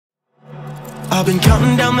I've been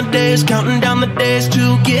counting down the days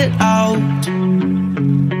to get out.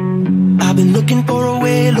 I've been looking for a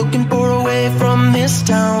way from this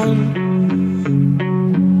town.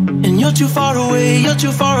 And you're too far away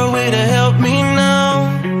to help me now.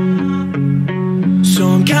 So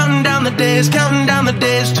I'm counting down the days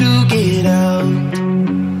to get out.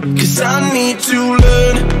 'Cause I need to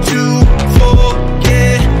learn to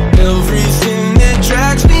forget everything that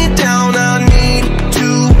drags me down. I need to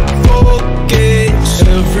forget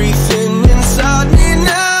everything inside me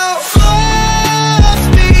now. Full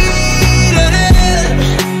speed ahead,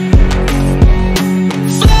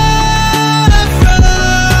 fly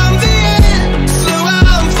from the end. So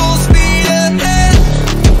I'm full speed ahead.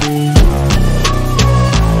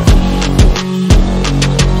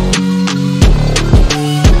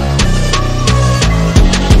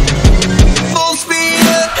 Full speed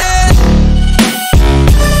ahead.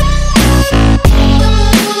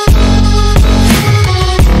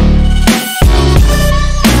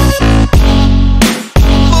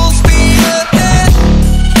 Full speed ahead.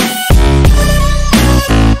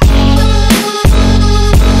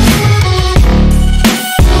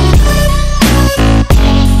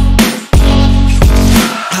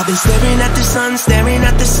 I've been staring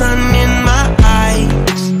at the sun in my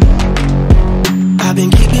eyes. I've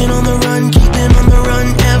been keeping on the run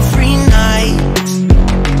every night.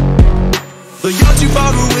 But you're too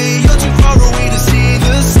far away to see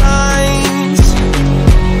the signs.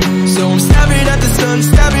 So I'm staring at the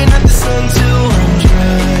sun till I'm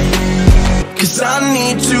dry. 'Cause I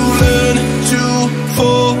need to learn to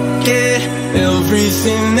forget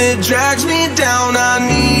everything that drags me down. I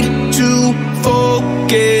need to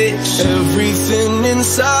forget everything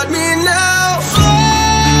inside me now.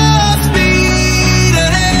 Full speed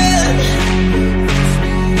ahead,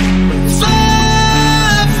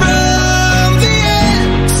 fly from the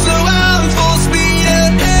end. So I'm full speed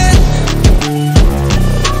ahead.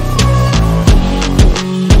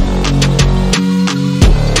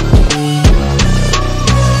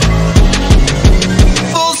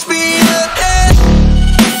 Full speed ahead.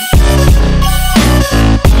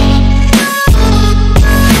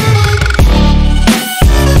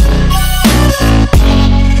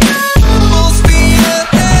 Full speed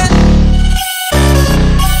ahead.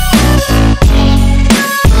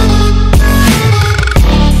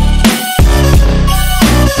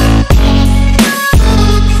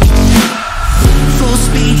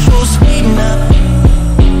 Full speed now.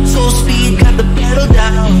 Full speed, got the pedal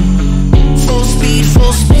down. Full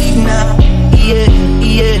speed now. Yeah,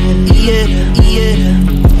 yeah, yeah, yeah.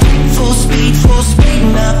 Full speed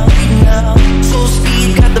now. Full speed,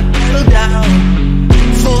 got the pedal down.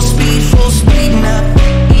 Full speed now.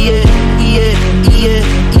 Yeah, yeah, yeah,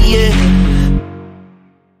 yeah.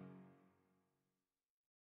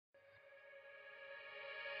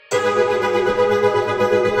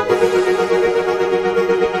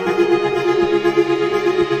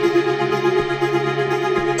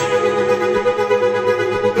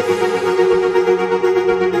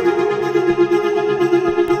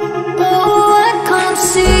 Oh, I can't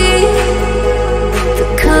see the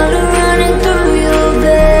color running through your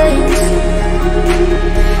veins,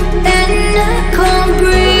 and I can't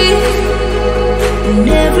breathe, and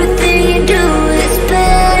everything you do is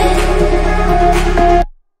pain.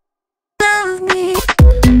 Love me.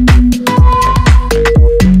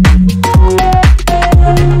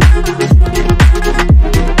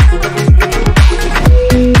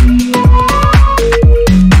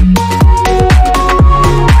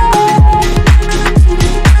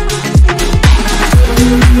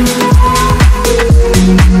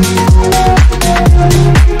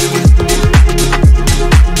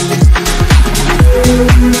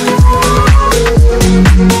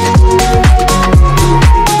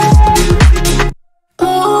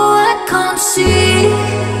 Oh, I can't see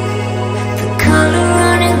the color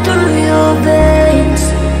running through your veins,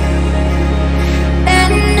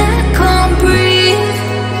 and I can't breathe,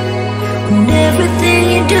 and everything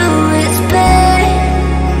you do